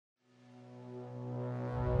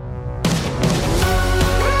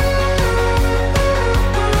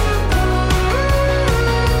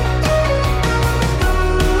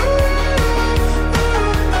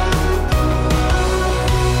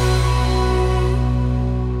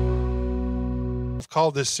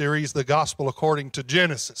called this series The Gospel According to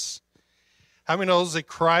Genesis. How many knows that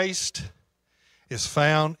Christ is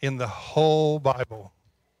found in the whole Bible?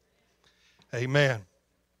 Amen.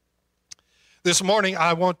 This morning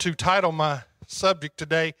I want to title my subject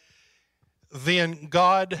today, Then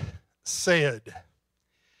God Said.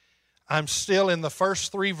 I'm still in the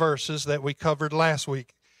first three verses that we covered last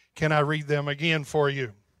week. Can I read them again for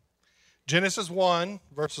you? Genesis 1,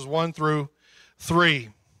 verses 1 through 3.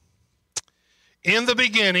 In the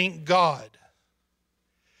beginning, God.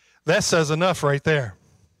 That says enough right there.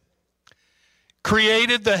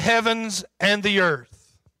 Created the heavens and the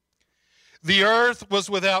earth. The earth was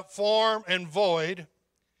without form and void,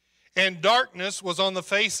 and darkness was on the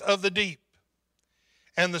face of the deep.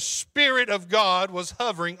 And the Spirit of God was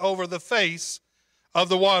hovering over the face of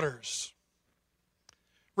the waters.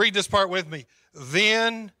 Read this part with me.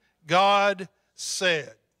 Then God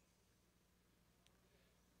said.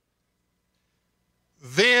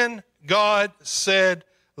 Then God said,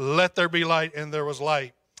 let there be light, and there was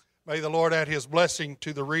light. May the Lord add His blessing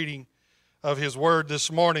to the reading of His word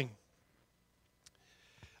this morning.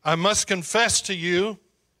 I must confess to you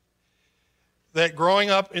that growing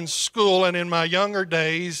up in school and in my younger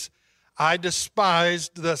days, I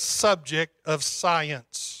despised the subject of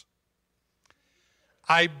science.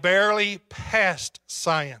 I barely passed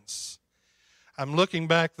science. I'm looking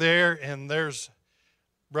back there, and there's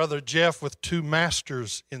Brother Jeff with 2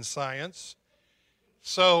 masters in science.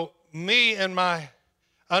 So me and my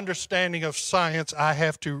understanding of science, I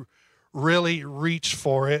have to really reach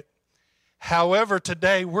for it. However,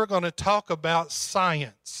 today we're going to talk about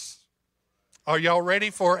science. Are y'all ready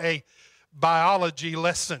for a biology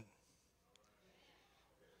lesson?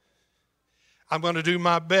 I'm going to do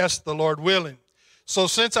my best, the Lord willing. So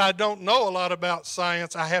since I don't know a lot about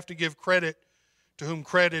science, I have to give credit to whom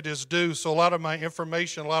credit is due. So a lot of my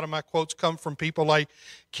information, a lot of my quotes come from people like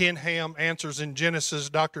Ken Ham, Answers in Genesis,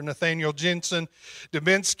 Dr. Nathaniel Jensen,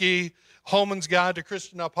 Dubinsky, Holman's Guide to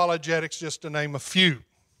Christian Apologetics, just to name a few.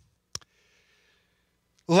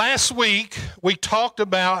 Last week, we talked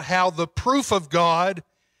about how the proof of God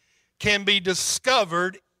can be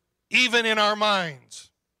discovered even in our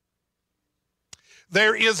minds.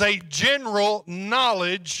 There is a general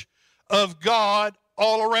knowledge of God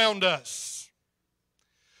all around us.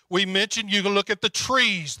 We mentioned you can look at the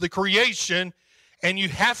trees, the creation, and you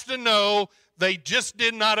have to know they just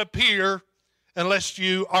did not appear unless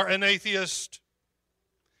you are an atheist.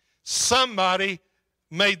 Somebody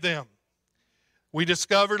made them. We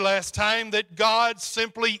discovered last time that God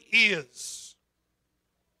simply is.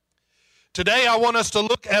 Today I want us to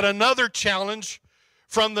look at another challenge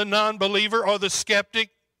from the non-believer or the skeptic,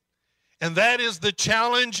 and that is the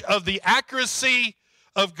challenge of the accuracy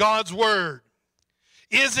of God's Word.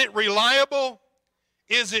 Is it reliable?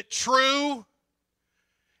 Is it true?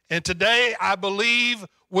 And today I believe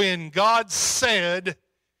when God said,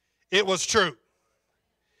 it was true.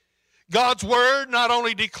 God's Word not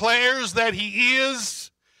only declares that He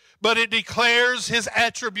is, but it declares His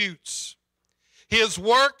attributes, His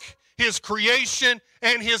work, His creation,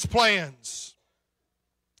 and His plans.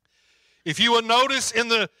 If you will notice in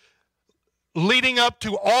the leading up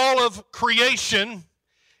to all of creation,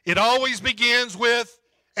 it always begins with,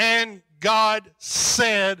 and God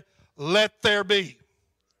said, let there be.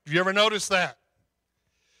 Have you ever noticed that?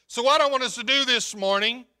 So what I want us to do this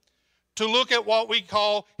morning, to look at what we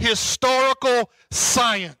call historical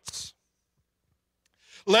science.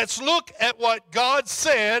 Let's look at what God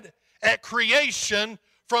said at creation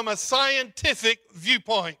from a scientific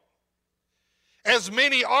viewpoint. As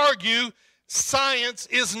many argue, science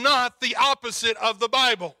is not the opposite of the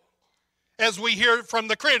Bible, as we hear from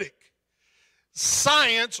the critic.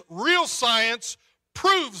 Science, real science,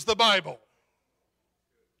 proves the Bible.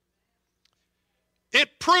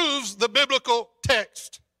 It proves the biblical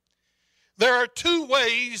text. There are 2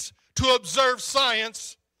 ways to observe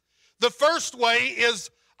science. The first way is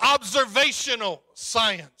observational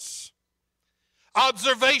science.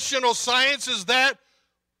 Observational science is that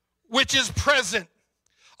which is present.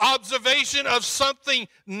 Observation of something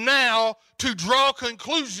now to draw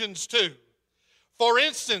conclusions to. For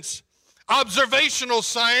instance, observational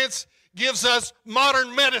science gives us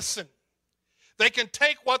modern medicine. They can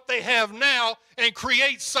take what they have now and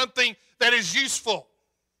create something that is useful.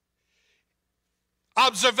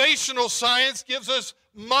 Observational science gives us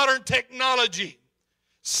modern technology.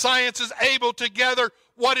 Science is able to gather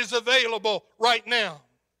what is available right now.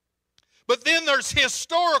 But then there's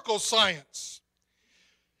historical science.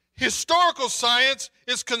 Historical science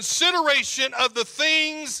is consideration of the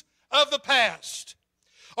things of the past.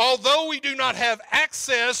 Although we do not have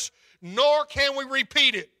access, nor can we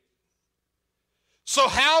repeat it. So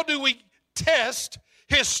how do we test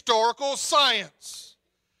historical science?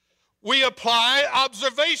 We apply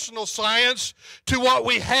observational science to what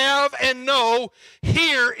we have and know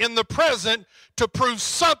here in the present to prove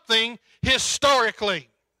something historically.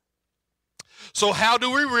 So how do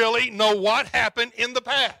we really know what happened in the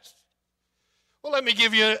past? Well, let me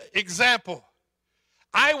give you an example.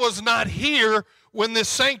 I was not here when this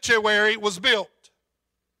sanctuary was built.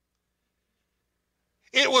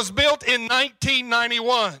 It was built in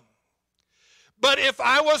 1991. But if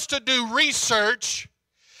I was to do research,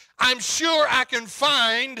 I'm sure I can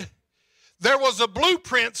find there was a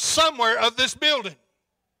blueprint somewhere of this building.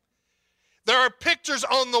 There are pictures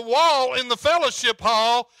on the wall in the fellowship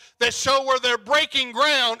hall that show where they're breaking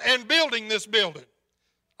ground and building this building.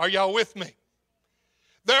 Are y'all with me?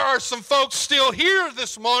 There are some folks still here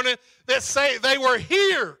this morning that say they were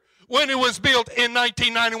here when it was built in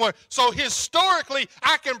 1991. So historically,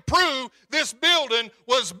 I can prove this building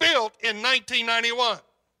was built in 1991.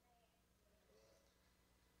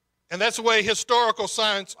 And that's the way historical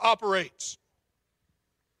science operates.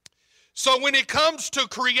 So when it comes to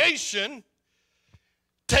creation,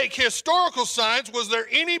 take historical science. Was there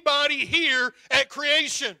anybody here at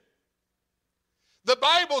creation? The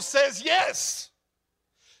Bible says yes.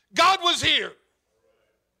 God was here.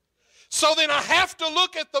 So then I have to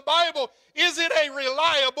look at the Bible. Is it a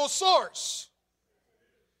reliable source?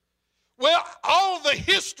 Well, all the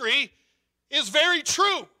history is very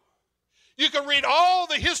true. You can read all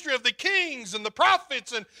the history of the kings and the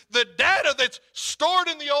prophets and the data that's stored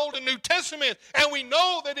in the Old and New Testament, and we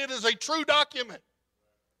know that it is a true document.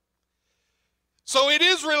 So it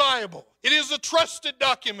is reliable. It is a trusted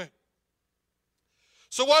document.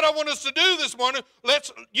 So what I want us to do this morning,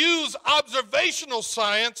 let's use observational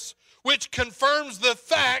science, which confirms the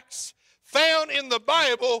facts found in the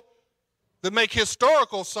Bible that make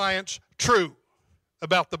historical science true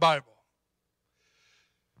about the Bible.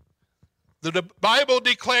 The Bible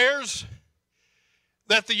declares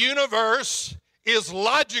that the universe is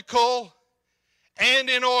logical and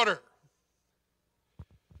in order.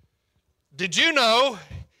 Did you know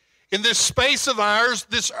in this space of ours,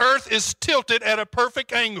 this earth is tilted at a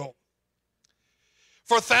perfect angle?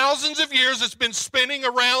 For thousands of years, it's been spinning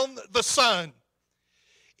around the sun.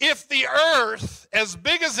 If the earth, as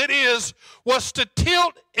big as it is, was to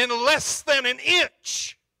tilt in less than an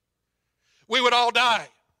inch, we would all die.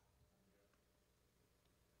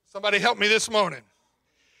 Somebody help me this morning.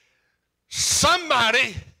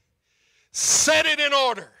 Somebody set it in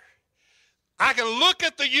order. I can look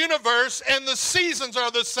at the universe and the seasons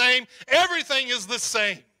are the same. Everything is the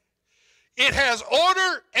same. It has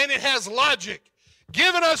order and it has logic,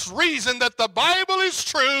 giving us reason that the Bible is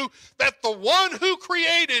true, that the one who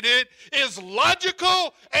created it is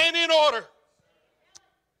logical and in order.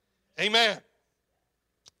 Amen.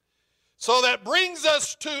 So that brings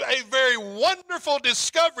us to a very wonderful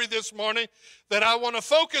discovery this morning that I want to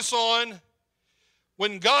focus on.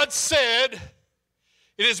 When God said,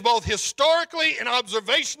 it is both historically and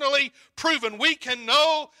observationally proven. We can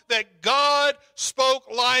know that God spoke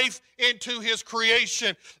life into his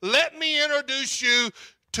creation. Let me introduce you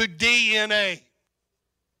to DNA.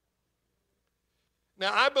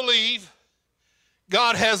 Now, I believe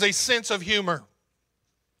God has a sense of humor.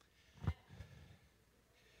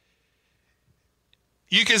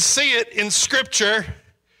 You can see it in Scripture,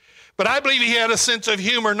 but I believe he had a sense of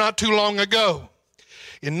humor not too long ago.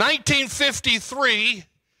 In 1953,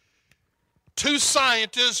 two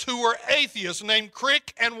scientists who were atheists named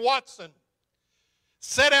Crick and Watson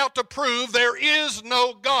set out to prove there is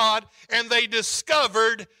no God, and they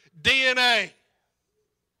discovered DNA.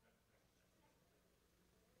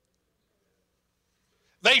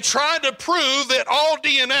 They tried to prove that all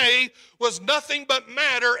DNA was nothing but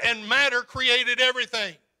matter, and matter created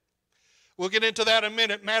everything. We'll get into that in a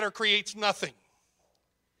minute. Matter creates nothing.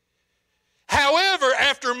 However,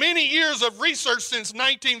 after many years of research since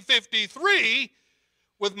 1953,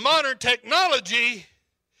 with modern technology,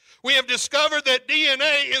 we have discovered that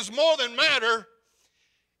DNA is more than matter.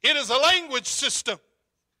 It is a language system.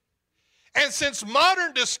 And since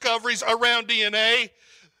modern discoveries around DNA,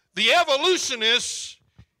 the evolutionists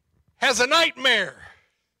has a nightmare.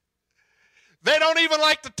 They don't even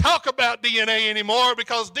like to talk about DNA anymore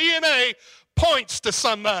because DNA points to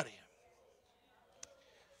somebody.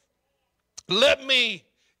 Let me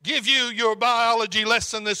give you your biology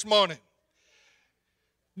lesson this morning.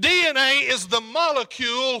 DNA is the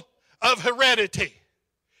molecule of heredity.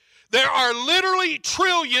 There are literally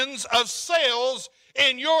trillions of cells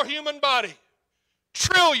in your human body.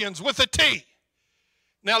 Trillions with a T.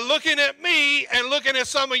 Now, looking at me and looking at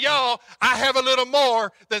some of y'all, I have a little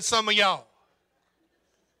more than some of y'all.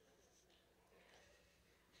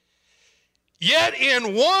 Yet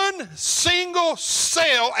in one single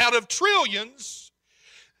cell out of trillions,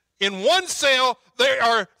 in one cell, there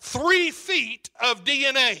are 3 feet of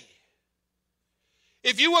DNA.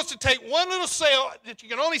 If you was to take one little cell that you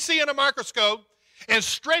can only see in a microscope and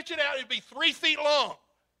stretch it out, it'd be 3 feet long.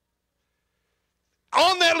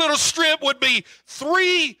 On that little strip would be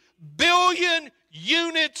 3 billion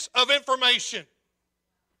units of information.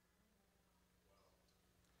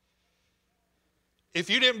 If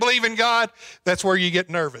you didn't believe in God, that's where you get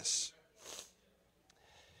nervous.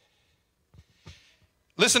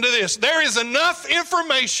 Listen to this. There is enough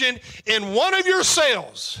information in one of your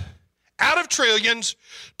cells out of trillions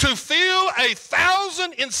to fill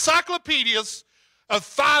 1,000 encyclopedias of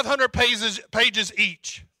 500 pages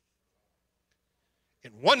each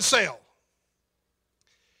in one cell.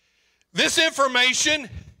 This information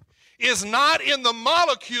is not in the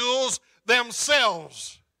molecules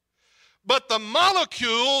themselves, but the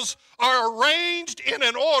molecules are arranged in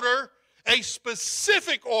an order, a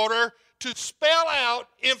specific order, to spell out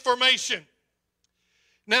information.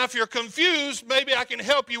 Now, if you're confused, maybe I can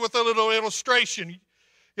help you with a little illustration.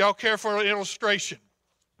 Y'all care for an illustration?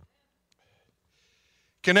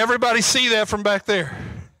 Can everybody see that from back there?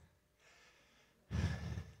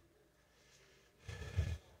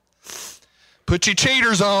 Put your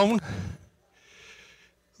cheaters on.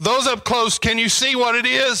 Those up close, can you see what it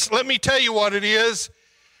is? Let me tell you what it is.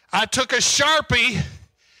 I took a Sharpie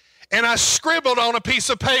and I scribbled on a piece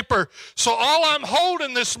of paper. So all I'm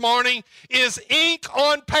holding this morning is ink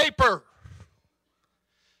on paper.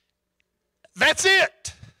 That's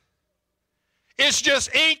it. It's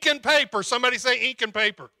just ink and paper. Somebody say ink and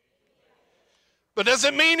paper. But does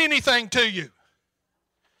it mean anything to you?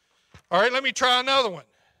 All right, let me try another one.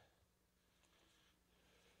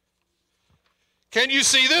 Can you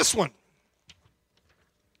see this one?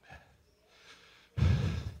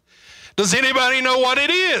 Does anybody know what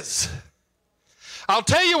it is? I'll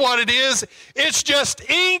tell you what it is. It's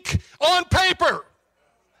just ink on paper.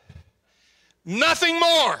 Nothing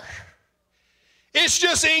more. It's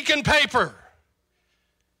just ink and paper.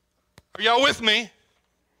 Are y'all with me?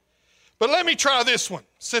 But let me try this one.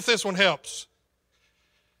 See if this one helps.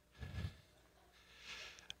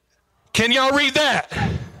 Can y'all read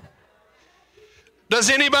that? Does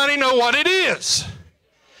anybody know what it is?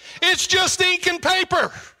 It's just ink and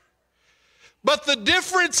paper. But the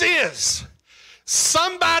difference is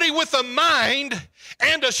somebody with a mind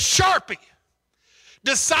and a Sharpie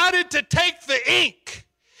decided to take the ink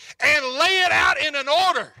and lay it out in an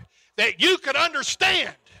order that you could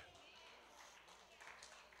understand.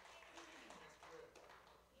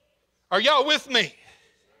 Are y'all with me?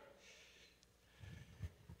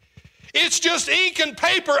 It's just ink and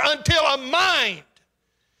paper until a mind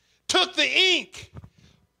took the ink,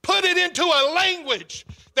 put it into a language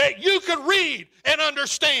that you could read and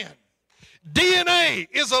understand. DNA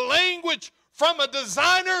is a language from a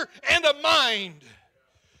designer and a mind,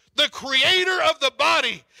 the creator of the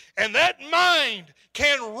body, and that mind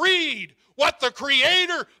can read what the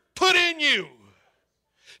creator put in you,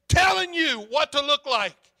 telling you what to look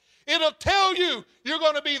like. It'll tell you you're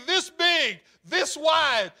going to be this big, this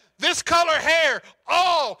wide, this color hair,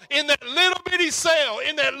 all in that little bitty cell,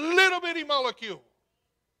 in that little bitty molecule.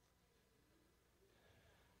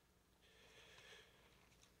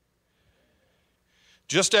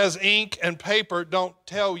 Just as ink and paper don't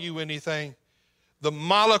tell you anything, the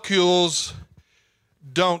molecules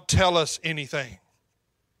don't tell us anything.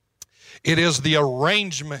 It is the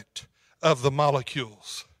arrangement of the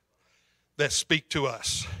molecules that speak to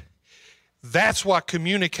us. That's what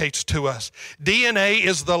communicates to us. DNA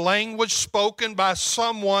is the language spoken by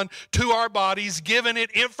someone to our bodies, giving it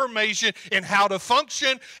information in how to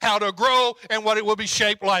function, how to grow, and what it will be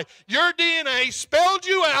shaped like. Your DNA spelled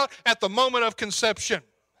you out at the moment of conception.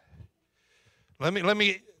 Let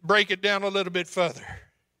me break it down a little bit further.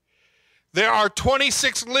 There are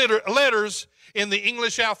 26 letters in the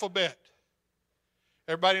English alphabet.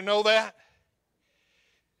 Everybody know that?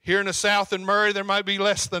 Here in the South in Murray, there might be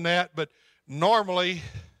less than that, but normally,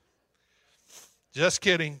 just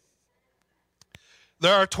kidding.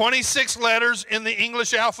 There are 26 letters in the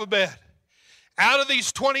English alphabet. Out of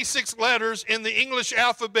these 26 letters in the English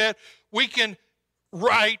alphabet, we can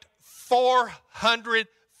write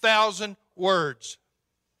 400,000 words.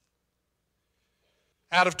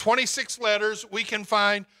 Out of 26 letters, we can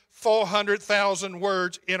find 400,000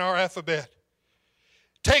 words in our alphabet.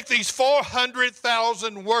 Take these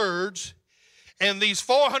 400,000 words, and these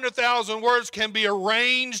 400,000 words can be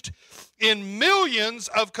arranged in millions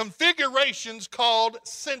of configurations called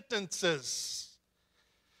sentences.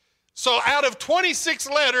 So out of 26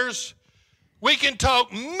 letters, We can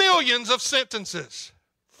talk millions of sentences.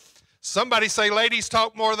 Somebody say ladies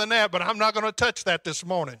talk more than that, but I'm not going to touch that this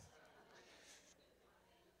morning.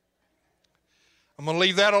 I'm going to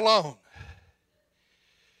leave that alone.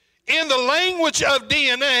 In the language of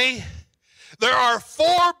DNA, there are 4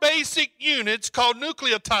 basic units called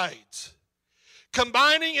nucleotides,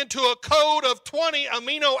 combining into a code of 20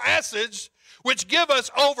 amino acids, which give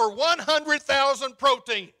us over 100,000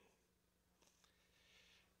 proteins.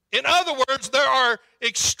 In other words, there are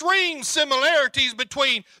extreme similarities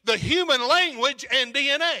between the human language and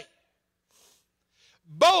DNA.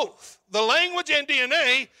 Both the language and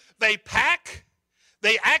DNA, they pack,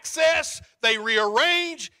 they access, they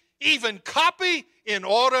rearrange, even copy in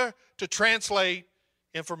order to translate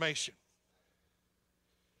information.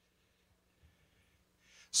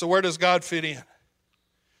 So where does God fit in?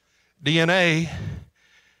 DNA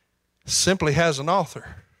simply has an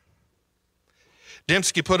author.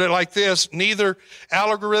 Dembski put it like this: neither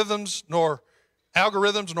algorithms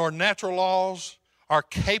nor natural laws are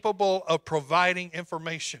capable of providing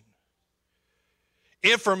information.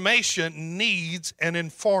 Information needs an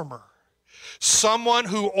informer, someone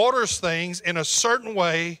who orders things in a certain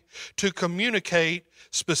way to communicate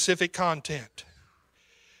specific content.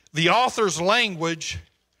 The author's language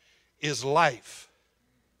is life.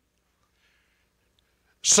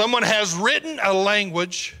 Someone has written a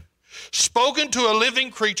language, spoken to a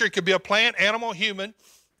living creature, it could be a plant, animal, human,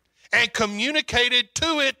 and communicated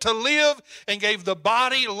to it to live and gave the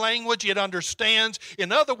body language it understands.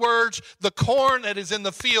 In other words, the corn that is in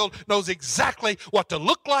the field knows exactly what to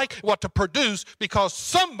look like, what to produce, because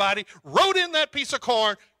somebody wrote in that piece of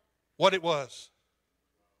corn what it was.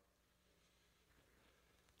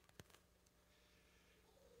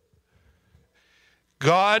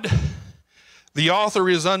 God, the author,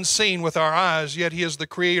 is unseen with our eyes, yet he is the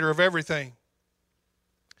creator of everything.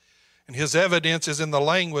 And his evidence is in the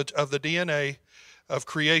language of the DNA of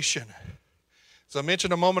creation. As I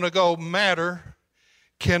mentioned a moment ago, matter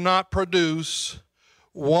cannot produce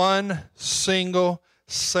one single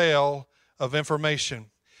cell of information.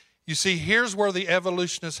 You see, here's where the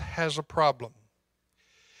evolutionist has a problem.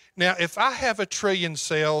 Now, if I have 1 trillion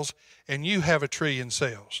cells and you have 1 trillion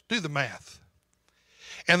cells, do the math.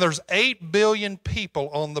 And there's 8 billion people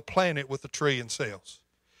on the planet with 1 trillion cells,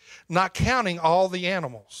 not counting all the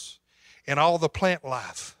animals and all the plant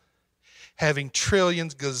life, having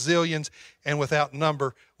trillions, gazillions, and without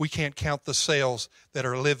number. We can't count the cells that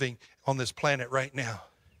are living on this planet right now.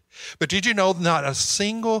 But did you know not a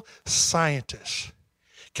single scientist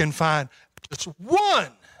can find just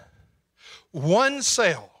one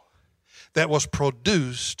cell that was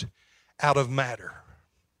produced out of matter?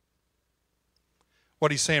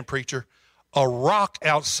 What he's saying, preacher, a rock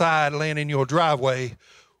outside laying in your driveway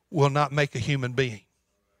will not make a human being.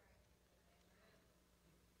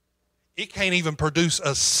 It can't even produce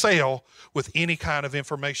a cell with any kind of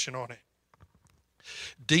information on it.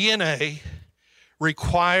 DNA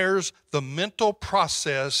requires the mental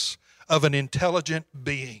process of an intelligent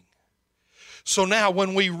being. So now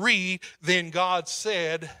when we read, then God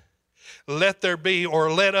said, let there be,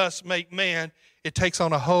 or let us make man, it takes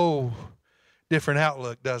on a whole different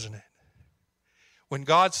outlook, doesn't it? When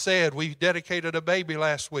God said, we dedicated a baby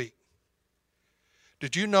last week.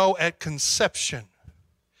 Did you know at conception,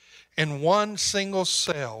 in one single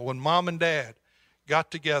cell, when mom and dad got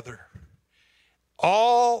together,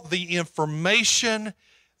 all the information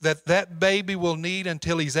that that baby will need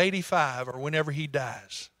until he's 85 or whenever he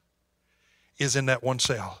dies is in that one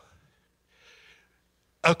cell?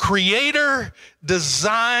 A creator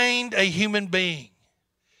designed a human being.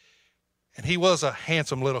 And he was a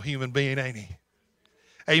handsome little human being, ain't he?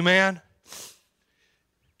 Amen?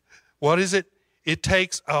 What is it? It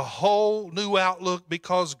takes a whole new outlook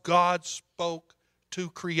because God spoke to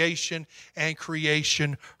creation and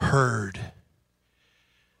creation heard.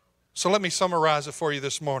 So let me summarize it for you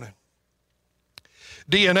this morning.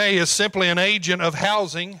 DNA is simply an agent of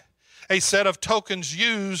housing, a set of tokens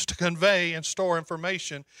used to convey and store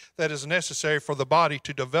information that is necessary for the body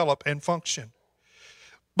to develop and function.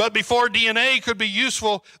 But before DNA could be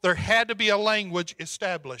useful, there had to be a language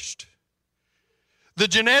established. The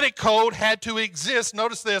genetic code had to exist,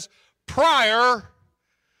 notice this, prior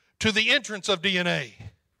to the entrance of DNA.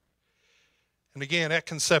 And again, at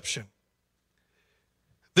conception.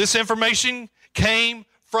 This information came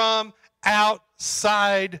from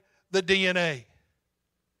outside the DNA.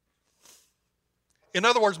 In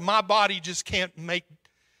other words, my body just can't make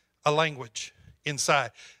a language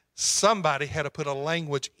inside. Somebody had to put a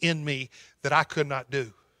language in me that I could not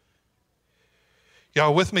do.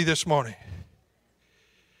 Y'all with me this morning?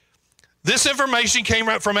 This information came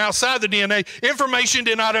right from outside the DNA. Information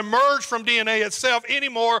did not emerge from DNA itself any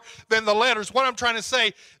more than the letters. What I'm trying to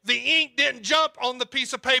say, the ink didn't jump on the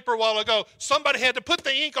piece of paper a while ago. Somebody had to put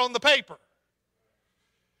the ink on the paper.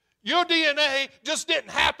 Your DNA just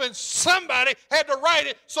didn't happen. Somebody had to write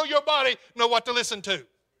it so your body know what to listen to.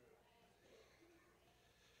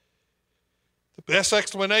 The best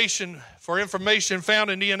explanation for information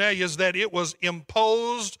found in DNA is that it was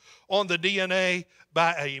imposed on the DNA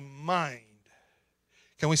by a mind.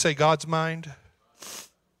 Can we say God's mind?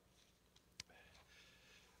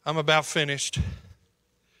 I'm about finished.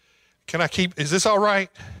 Can I keep, is this all right?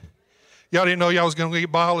 Y'all didn't know y'all was going to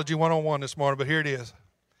get biology 101 this morning, but here it is.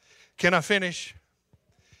 Can I finish?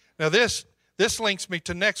 Now this links me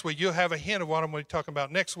to next week. You'll have a hint of what I'm going to be talking about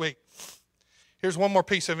next week. Here's one more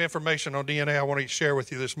piece of information on DNA I want to share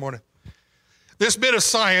with you this morning. This bit of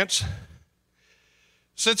science,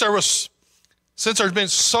 since there's been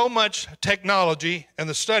so much technology and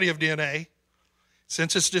the study of DNA,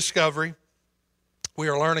 since its discovery, we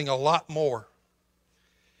are learning a lot more.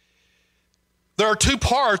 There are two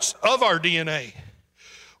parts of our DNA.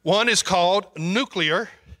 One is called nuclear,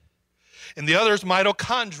 and the other is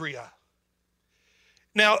mitochondria.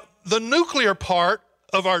 Now, the nuclear part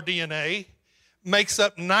of our DNA makes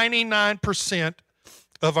up 99%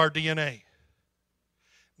 of our DNA.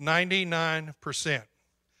 99%.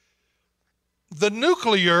 The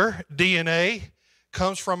nuclear DNA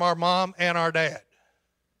comes from our mom and our dad.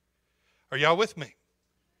 Are y'all with me?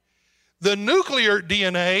 The nuclear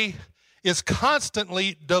DNA is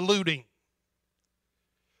constantly diluting.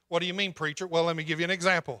 What do you mean, preacher? Well, let me give you an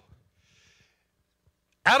example.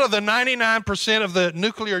 Out of the 99% of the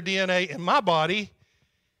nuclear DNA in my body,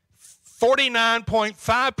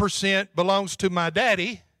 49.5% belongs to my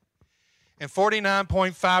daddy, and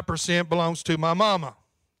 49.5% belongs to my mama.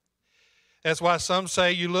 That's why some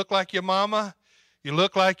say you look like your mama, you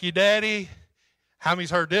look like your daddy. How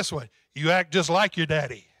many's heard this one? You act just like your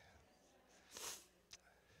daddy.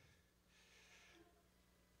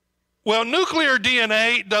 Well, nuclear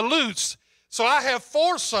DNA dilutes. So I have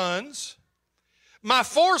 4 sons. My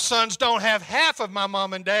 4 sons don't have half of my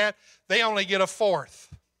mom and dad. They only get a 1/4.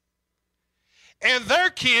 And their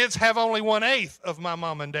kids have only 1/8 of my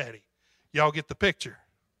mom and daddy. Y'all get the picture.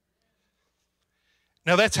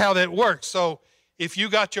 Now that's how that works. So if you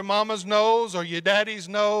got your mama's nose or your daddy's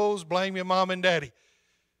nose, blame your mom and daddy.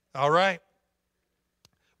 All right?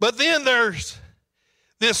 But then there's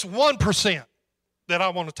this 1% that I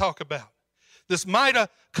want to talk about. This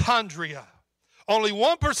mitochondria. Only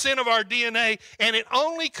 1% of our DNA, and it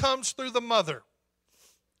only comes through the mother.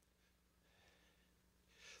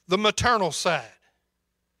 The maternal side.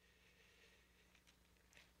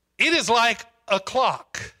 It is like a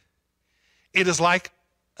clock. It is like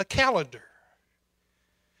a calendar.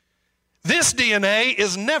 This DNA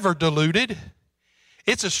is never diluted.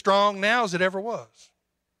 It's as strong now as it ever was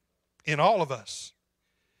in all of us.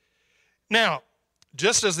 Now,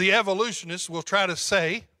 just as the evolutionists will try to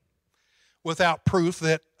say, without proof,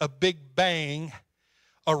 that a big bang,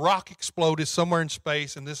 a rock exploded somewhere in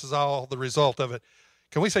space, and this is all the result of it.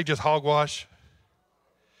 Can we say just hogwash?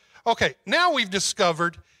 Okay, now we've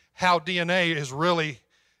discovered how DNA is really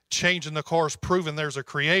changing the course, proving there's a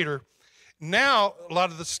creator. Now, a lot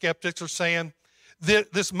of the skeptics are saying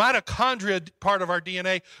that this mitochondria part of our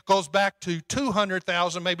DNA goes back to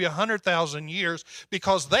 200,000, maybe 100,000 years,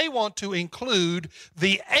 because they want to include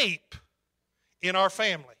the ape in our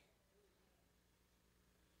family.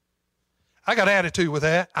 I got attitude with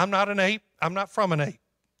that. I'm not an ape. I'm not from an ape.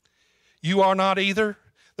 You are not either.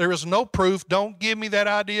 There is no proof. Don't give me that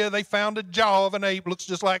idea they found a jaw of an ape. Looks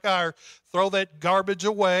just like ours. Throw that garbage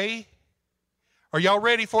away. Are y'all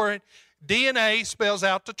ready for it? DNA spells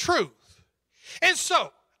out the truth. And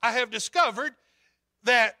so I have discovered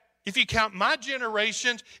that if you count my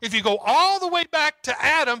generations, if you go all the way back to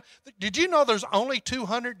Adam, did you know there's only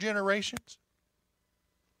 200 generations?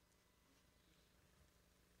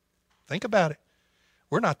 Think about it.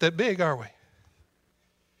 We're not that big, are we?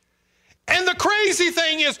 And the crazy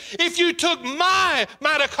thing is, if you took my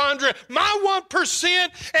mitochondria, my 1%,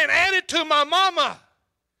 and added to my mama,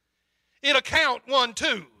 it'll count 1,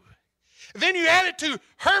 2. Then you add it to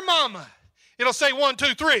her mama, it'll say 1,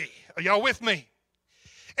 2, 3. Are y'all with me?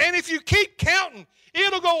 And if you keep counting,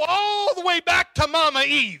 it'll go all the way back to Mama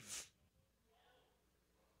Eve.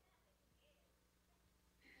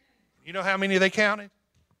 You know how many they counted?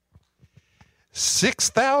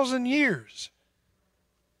 6,000 years.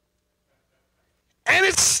 And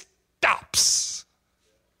it stops.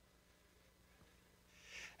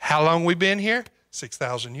 How long we been here?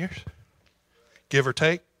 6,000 years. Give or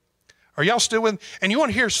take. Are y'all still with me? And you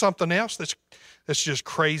want to hear something else that's just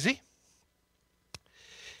crazy?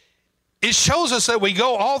 It shows us that we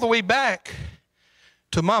go all the way back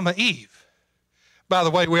to Mama Eve. By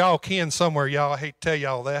the way, we all kin somewhere, y'all. I hate to tell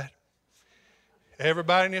y'all that.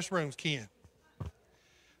 Everybody in this room's kin.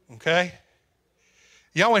 Okay?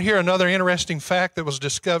 Y'all want to hear another interesting fact that was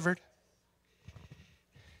discovered?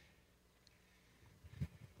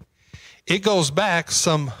 It goes back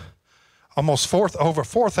some almost over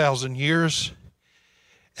 4,000 years,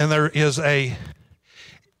 and there is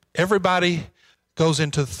everybody goes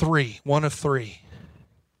into one of three.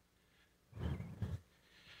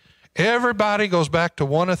 Everybody goes back to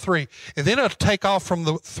one of three, and then it'll take off from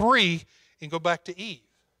the three and go back to Eve.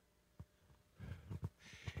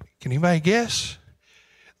 Can anybody guess?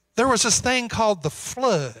 There was this thing called the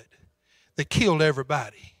flood that killed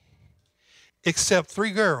everybody except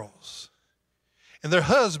 3 girls. And their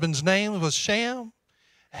husband's name was Shem,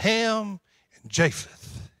 Ham, and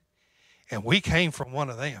Japheth. And we came from one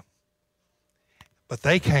of them. But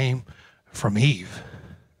they came from Eve.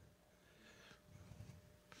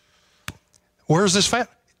 Where's this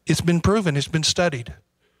fact? It's been proven. It's been studied.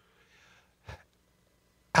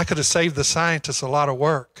 I could have saved the scientists a lot of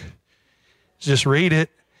work. Just read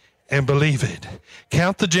it and believe it.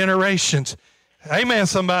 Count the generations. Amen,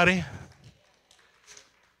 somebody.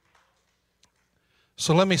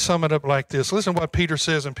 So let me sum it up like this. Listen to what Peter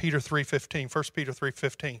says in Peter 3:15, 1 Peter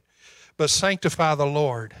 3:15. But sanctify the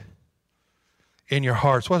Lord in your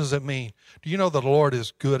hearts. What does it mean? Do you know the Lord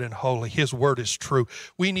is good and holy? His word is true.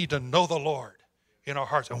 We need to know the Lord in our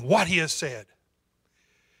hearts and what he has said.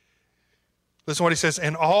 Listen to what he says.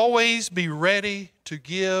 And always be ready to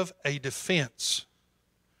give a defense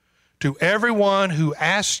to everyone who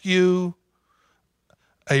asks you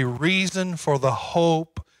a reason for the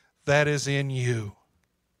hope that is in you.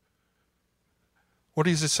 What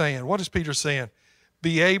is it saying? What is Peter saying?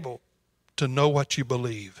 Be able to know what you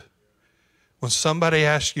believe. When somebody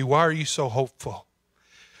asks you, why are you so hopeful?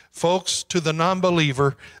 Folks, to the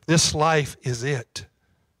non-believer, this life is it.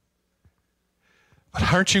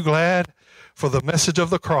 But aren't you glad for the message of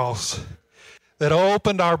the cross that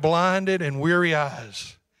opened our blinded and weary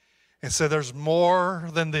eyes and said there's more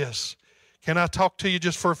than this? Can I talk to you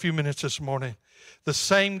just for a few minutes this morning? The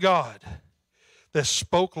same God that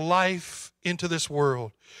spoke life into this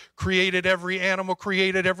world, created every animal,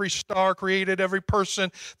 created every star, created every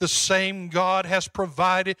person, the same God has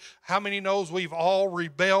provided. How many knows we've all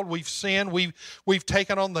rebelled, we've sinned, we've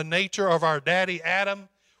taken on the nature of our daddy Adam.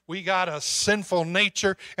 We got a sinful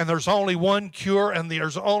nature, and there's only one cure, and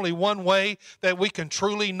there's only one way that we can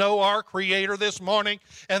truly know our Creator this morning,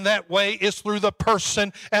 and that way is through the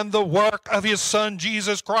person and the work of His Son,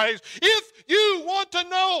 Jesus Christ. If you want to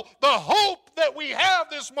know the hope that we have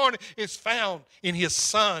this morning, is found in His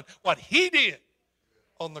Son, what He did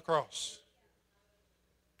on the cross.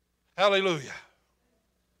 Hallelujah.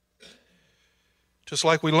 Just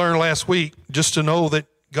like we learned last week, just to know that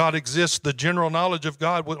God exists, the general knowledge of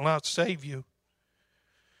God will not save you.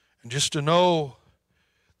 And just to know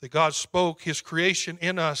that God spoke His creation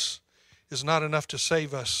in us is not enough to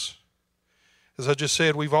save us. As I just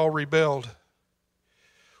said, we've all rebelled.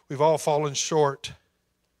 We've all fallen short.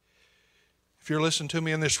 If you're listening to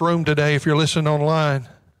me in this room today, if you're listening online,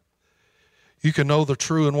 you can know the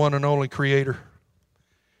true and one and only Creator.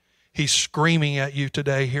 He's screaming at you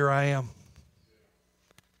today, here I am.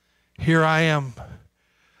 Here I am.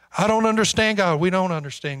 I don't understand God. We don't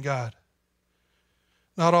understand God.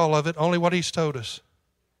 Not all of it, only what He's told us.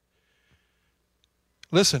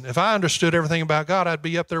 Listen, if I understood everything about God, I'd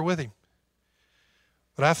be up there with Him.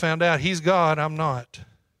 But I found out He's God, I'm not.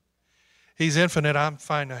 He's infinite, I'm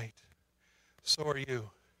finite. So are you.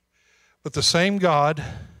 But the same God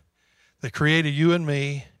that created you and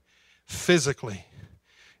me physically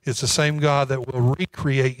is the same God that will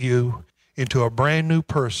recreate you into a brand new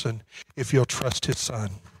person if you'll trust His Son.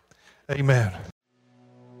 Amen.